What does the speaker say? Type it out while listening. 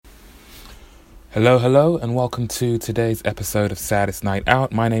Hello, and welcome to today's episode of Saddest Night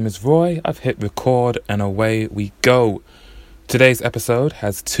Out. My name is Roy. I've hit record, and away we go. Today's episode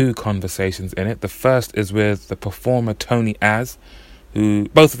has two conversations in it. The first is with the performer Tony Az, who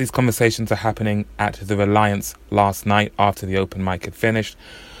both of these conversations are happening at the Reliance last night after the open mic had finished.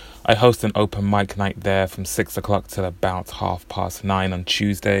 I host an open mic night there from 6 o'clock till about 9:30 on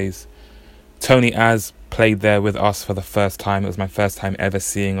Tuesdays. Tony Az played there with us for the first time. It was my first time ever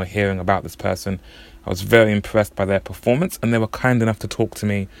seeing or hearing about this person. I was very impressed by their performance, and they were kind enough to talk to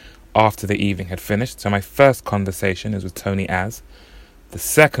me after the evening had finished. So my first conversation is with Tony Az. The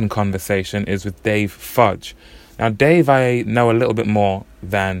second conversation is with Dave Fudge. Now, Dave I know a little bit more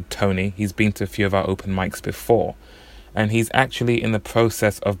than Tony. He's been to a few of our open mics before, and he's actually in the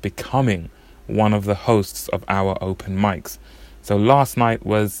process of becoming one of the hosts of our open mics. So last night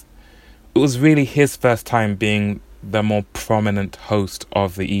was really his first time being the more prominent host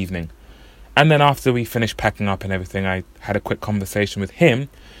of the evening. And then after we finished packing up and everything, I had a quick conversation with him.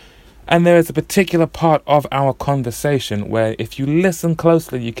 And there is a particular part of our conversation where if you listen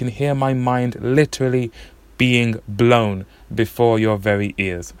closely, you can hear my mind literally being blown before your very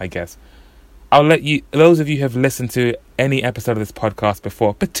ears, I guess. I'll let you, those of you who have listened to any episode of this podcast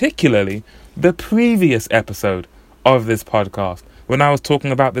before, particularly the previous episode of this podcast, when I was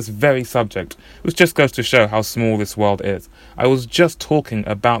talking about this very subject, which just goes to show how small this world is. I was just talking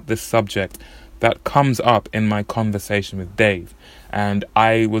about this subject that comes up in my conversation with Dave, and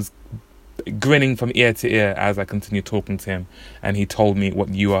I was grinning from ear to ear as I continued talking to him, and he told me what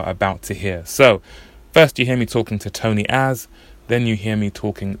you are about to hear. So, first you hear me talking to Tony Az, then you hear me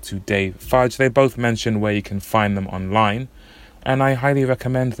talking to Dave Fudge. They both mention where you can find them online, and I highly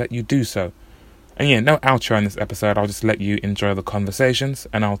recommend that you do so. And yeah, no outro in this episode. I'll just let you enjoy the conversations,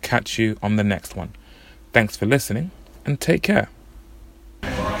 and I'll catch you on the next one. Thanks for listening, and take care.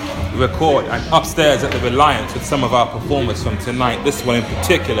 Record. I'm upstairs at the Reliance with some of our performers from tonight. This one in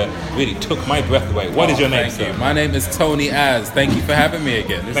particular really took my breath away. What is your name, sir? My name is Tony Az. Thank you for having me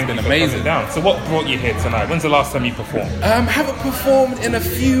again. This has been amazing. So what brought you here tonight? When's the last time you performed? Haven't performed in a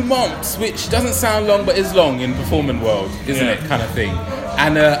few months, which doesn't sound long, but is long in performing world, isn't it? Kind of thing.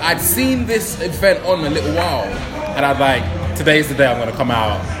 And I'd seen this event on a little while, and I'd like, today's the day I'm going to come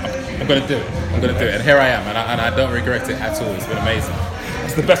out. I'm going to do it. And here I am, and I don't regret it at all. It's been amazing.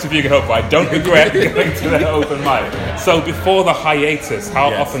 It's the best review you can hope for. I don't regret going to the open mic. So before the hiatus,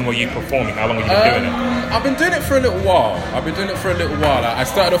 how often were you performing? How long have you been doing it? I've been doing it for a little while. I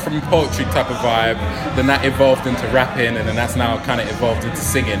started off from a poetry type of vibe, then that evolved into rapping, and then that's now kind of evolved into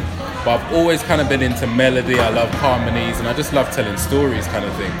singing. But I've always kind of been into melody. I love harmonies, and I just love telling stories kind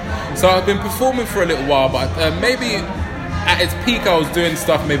of thing. So I've been performing for a little while, but maybe at its peak I was doing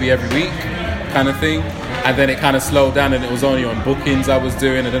stuff maybe every week kind of thing. And then it kind of slowed down, and it was only on bookings I was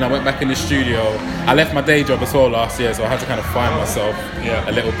doing. And then I went back in the studio. I left my day job as well last year, so I had to kind of find myself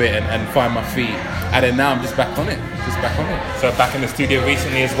a little bit and find my feet. And then now I'm just back on it. So back in the studio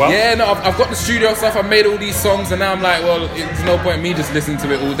recently as well? Yeah, no, I've got the studio stuff. I made all these songs, and now I'm like, well, there's no point in me just listening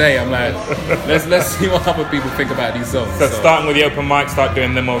to it all day. I'm like, let's see what other people think about these songs. So starting with the open mic, start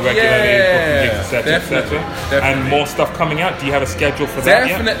doing them more regularly, definitely. And more stuff coming out. Do you have a schedule for that?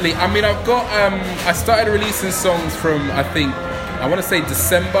 Definitely. I mean, I've got. I started releasing songs from I want to say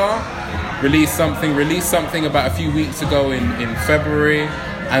December. Released something about a few weeks ago in February.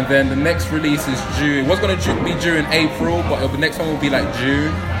 And then the next release is June. It was going to be during April, but the next one will be like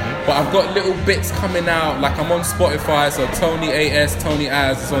June. But I've got little bits coming out. Like I'm on Spotify, so Tony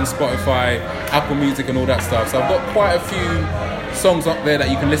Az is on Spotify, Apple Music and all that stuff. So I've got quite a few songs up there that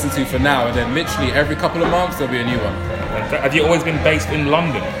you can listen to for now. And then literally every couple of months there'll be a new one. Have you always been based in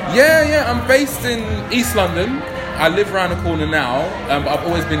London? Yeah, I'm based in East London. I live around the corner now, but I've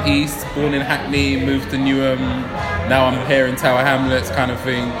always been East, born in Hackney, moved to Newham, now I'm here in Tower Hamlets kind of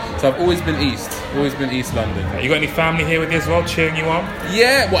thing. So I've always been East London. You got any family here with you as well, cheering you on?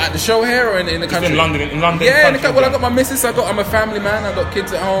 Yeah, at the show here or in the country? In London. Yeah, I got my missus, I'm a family man, I've got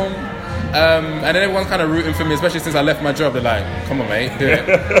kids at home. And then everyone's kind of rooting for me, especially since I left my job. They're like, come on mate, do it,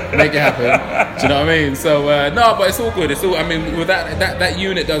 make it happen. Do you know what I mean? So no, but it's all good. I mean, with that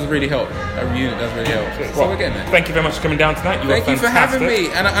unit does really help. So we're getting there. Thank you very much for coming down tonight. Thank you for having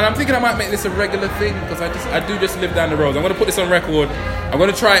me. And I'm thinking I might make this a regular thing, because I do just live down the road. I'm going to put this on record. I'm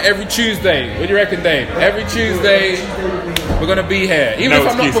going to try it every Tuesday. What do you reckon, Dave? Every Tuesday we're going to be here. Even if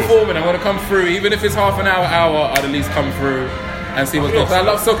I'm not performing, I'm going to come through. Even if it's half an hour, I'd at least come through and see what's going on. I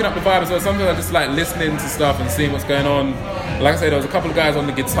love soaking up the vibe as well. Sometimes I just like listening to stuff and seeing what's going on. Like I said, there was a couple of guys on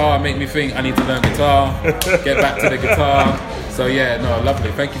the guitar make me think I need to learn guitar, get back to the guitar. So yeah, no, lovely.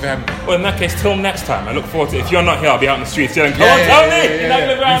 Thank you for having me. Well, in that case, till next time. I look forward to it. If you're not here, I'll be out in the streets yelling, "Come Yeah, on, yeah, Tony! yeah, You're not yeah.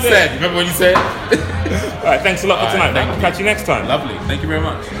 going to ground You said, remember when you said? All right, thanks a lot for tonight, man. thank you. Catch you next time. Lovely. Thank you very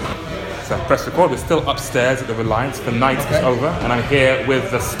much. So press record. We're still upstairs at the Reliance. The night is over, and I'm here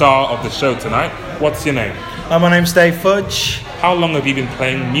with the star of the show tonight. What's your name? My name's Dave Fudge. How long have you been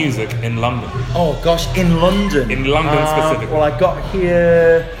playing music in London? Oh gosh, in London. In London specifically? Well, I got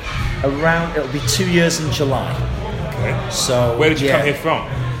here it'll be 2 years in July. Okay. So Where did you come here from?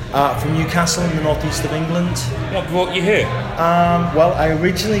 From Newcastle in the northeast of England. What brought you here? Well, I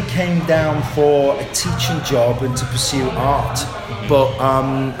originally came down for a teaching job and to pursue art. But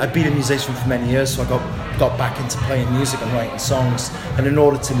I've been a musician for many years, so I got back into playing music and writing songs. And in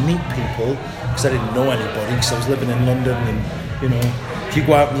order to meet people, because I didn't know anybody, because I was living in London, and you know, if you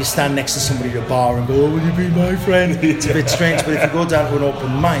go out and you stand next to somebody at a bar and go, "Oh, will you be my friend?" It's a bit strange. But if you go down to an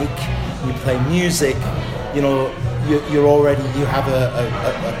open mic and you play music, you know, you have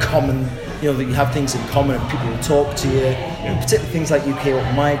a common, you know, that you have things in common and people will talk to you, and particularly things like UK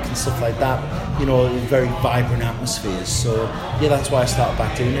open mic and stuff like that, you know, very vibrant atmospheres. So yeah, that's why I started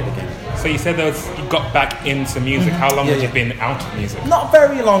back doing it again. So you said you got back into music. How long had you been out of music? Not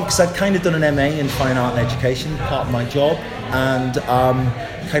very long, because I'd kind of done an MA in Fine Art and Education, part of my job, and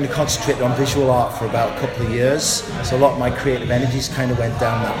kind of concentrated on visual art for about a couple of years. So a lot of my creative energies kind of went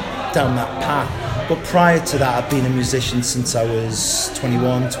down that path. But prior to that, I've been a musician since I was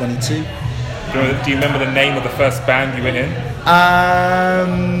 21, 22. Do you remember the name of the first band you were in?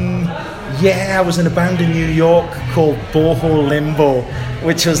 Yeah, I was in a band in New York called Boho Limbo,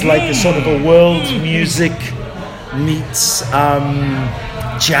 which was like a sort of a world music meets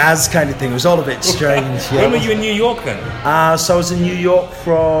jazz kind of thing. It was all a bit strange. Yeah. When were you in New York then? So I was in New York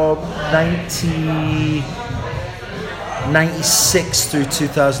from 1996 through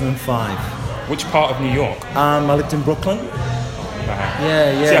 2005. Which part of New York? I lived in Brooklyn.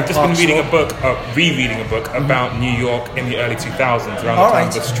 Yeah. See, I've just been reading rereading a book about New York in the early 2000s, around the time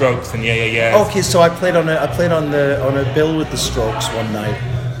of the Strokes and Yeah. Okay, so I played on a bill with the Strokes one night,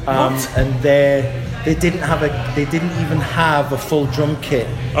 and they didn't even have a full drum kit,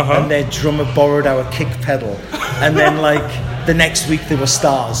 and their drummer borrowed our kick pedal, and then like the next week they were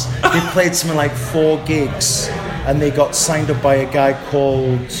stars. They played something like 4 gigs, and they got signed up by a guy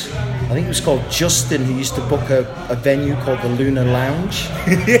called, I think it was called Justin, who used to book a venue called the Lunar Lounge.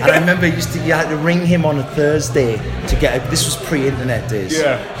 And I remember you had to ring him on a Thursday to get this was pre-internet days.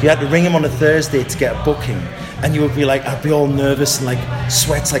 Yeah. You had to ring him on a Thursday to get a booking. And you would be like, I'd be all nervous and like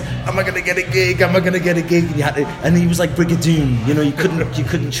sweats, like, am I gonna get a gig? Am I gonna get a gig? And he was like Brigadoon, you know, you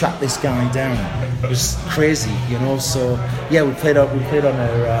couldn't track this guy down. It was crazy, you know. So yeah, we played on a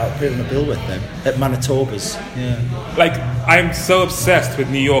bill with them at Manitoba's. Yeah. Like, I'm so obsessed with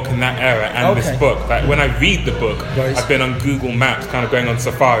New York in that era and this book. Like, when I read the book, I've been on Google Maps, kind of going on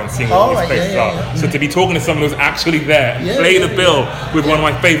Safari and seeing what all these places are. Yeah. So to be talking to someone who's actually there, play the bill with one of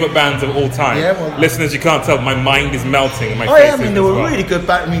my favourite bands of all time. Yeah, well, listeners, you can't tell, my mind is melting and my face is. I mean, they were a really good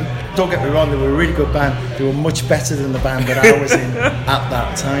band. I mean, don't get me wrong, they were a really good band. They were much better than the band that I was in at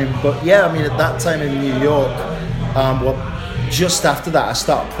that time. But yeah, I mean, at that time in New York, just after that, I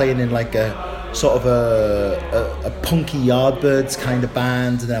started playing in like a sort of a punky Yardbirds kind of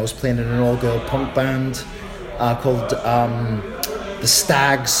band, and I was playing in an all-girl punk band called The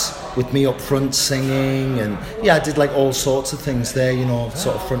Stags, with me up front singing, and yeah, I did like all sorts of things there, you know,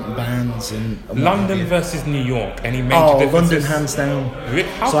 sort of fronting bands and London versus New York, any major differences? London hands down.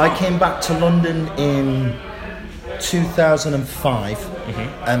 So I came back to London in 2005,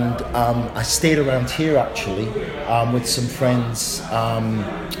 and I stayed around here actually with some friends,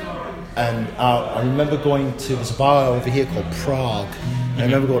 and I remember going to, there's a bar over here called Prague. I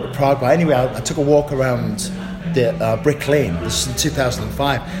remember going to Prague, but anyway, I took a walk around the Brick Lane. This is in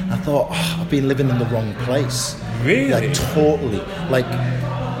 2005. I thought, I've been living in the wrong place. Really? Like, totally. Like,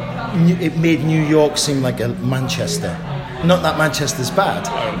 it made New York seem like a Manchester. Not that Manchester's bad,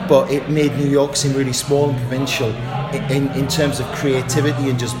 but it made New York seem really small and provincial in terms of creativity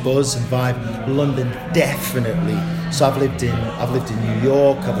and just buzz and vibe. London, definitely. So I've lived in New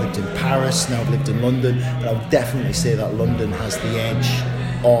York, I've lived in Paris, now I've lived in London, and I would definitely say that London has the edge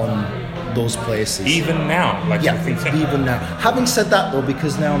on those places. Even now? Like, yeah, even now. Having said that though,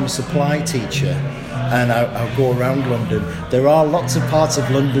 because now I'm a supply teacher, and I'll go around London. There are lots of parts of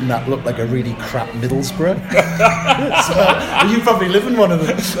London that look like a really crap Middlesbrough. So, you probably live in one of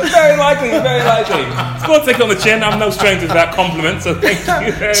them. Very likely, very likely. Sports take on the chin. I'm no stranger to that compliment, so thank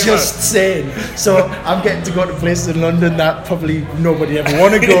you very much. Just saying. So I'm getting to go to places in London that probably nobody ever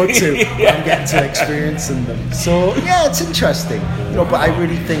want to go to. Yeah. I'm getting to experience in them. So yeah, it's interesting. But I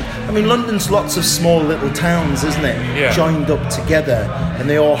really think, London's lots of small little towns, isn't it? Yeah. Joined up together, and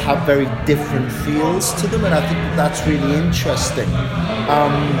they all have very different feels to them, and I think that's really interesting.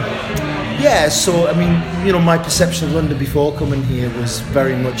 My perception of London before coming here was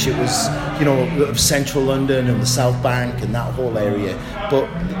very much, it was, of central London and the South Bank and that whole area. But,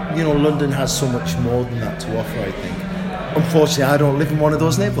 London has so much more than that to offer, I think. Unfortunately, I don't live in one of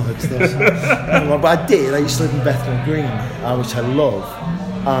those neighbourhoods, though. But I did. I used to live in Bethnal Green, which I love.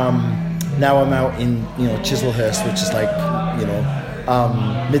 Now I'm out in, Chislehurst, which is like,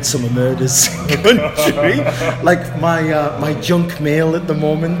 Midsummer Murders country. Like my junk mail at the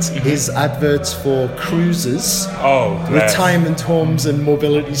moment is adverts for cruises, retirement homes, and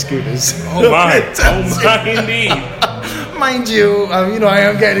mobility scooters. Oh my! Indeed. Mind you, I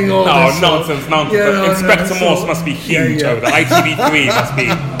am getting older. Oh, nonsense. Inspector Morse must be huge over there. ITV3 must be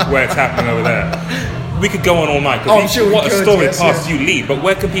where it's happening over there. We could go on all night. I'm sure what we a could, story yes, past you lead. But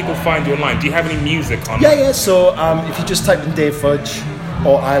where can people find you online? Do you have any music online? Yeah. So if you just type in Dave Fudge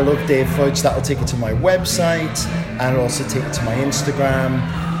or I Love Dave Fudge, that'll take you to my website, and it'll also take you to my Instagram,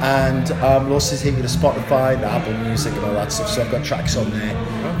 and it'll also take you to Spotify, and Apple Music, and all that stuff. So I've got tracks on there.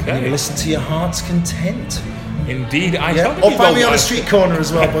 Okay. And you listen to your heart's content. Indeed, Or find me on a street corner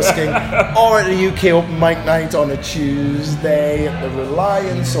as well, busking, or at a UK open mic night on a Tuesday at the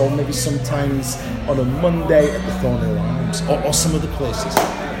Reliance, or maybe sometimes on a Monday at the Thornhill Arms, or some other places.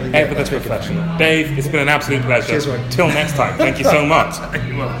 Ever the professional. Dave, it's been an absolute pleasure. Cheers, Roy. Till next time, thank you so much.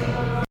 You're welcome.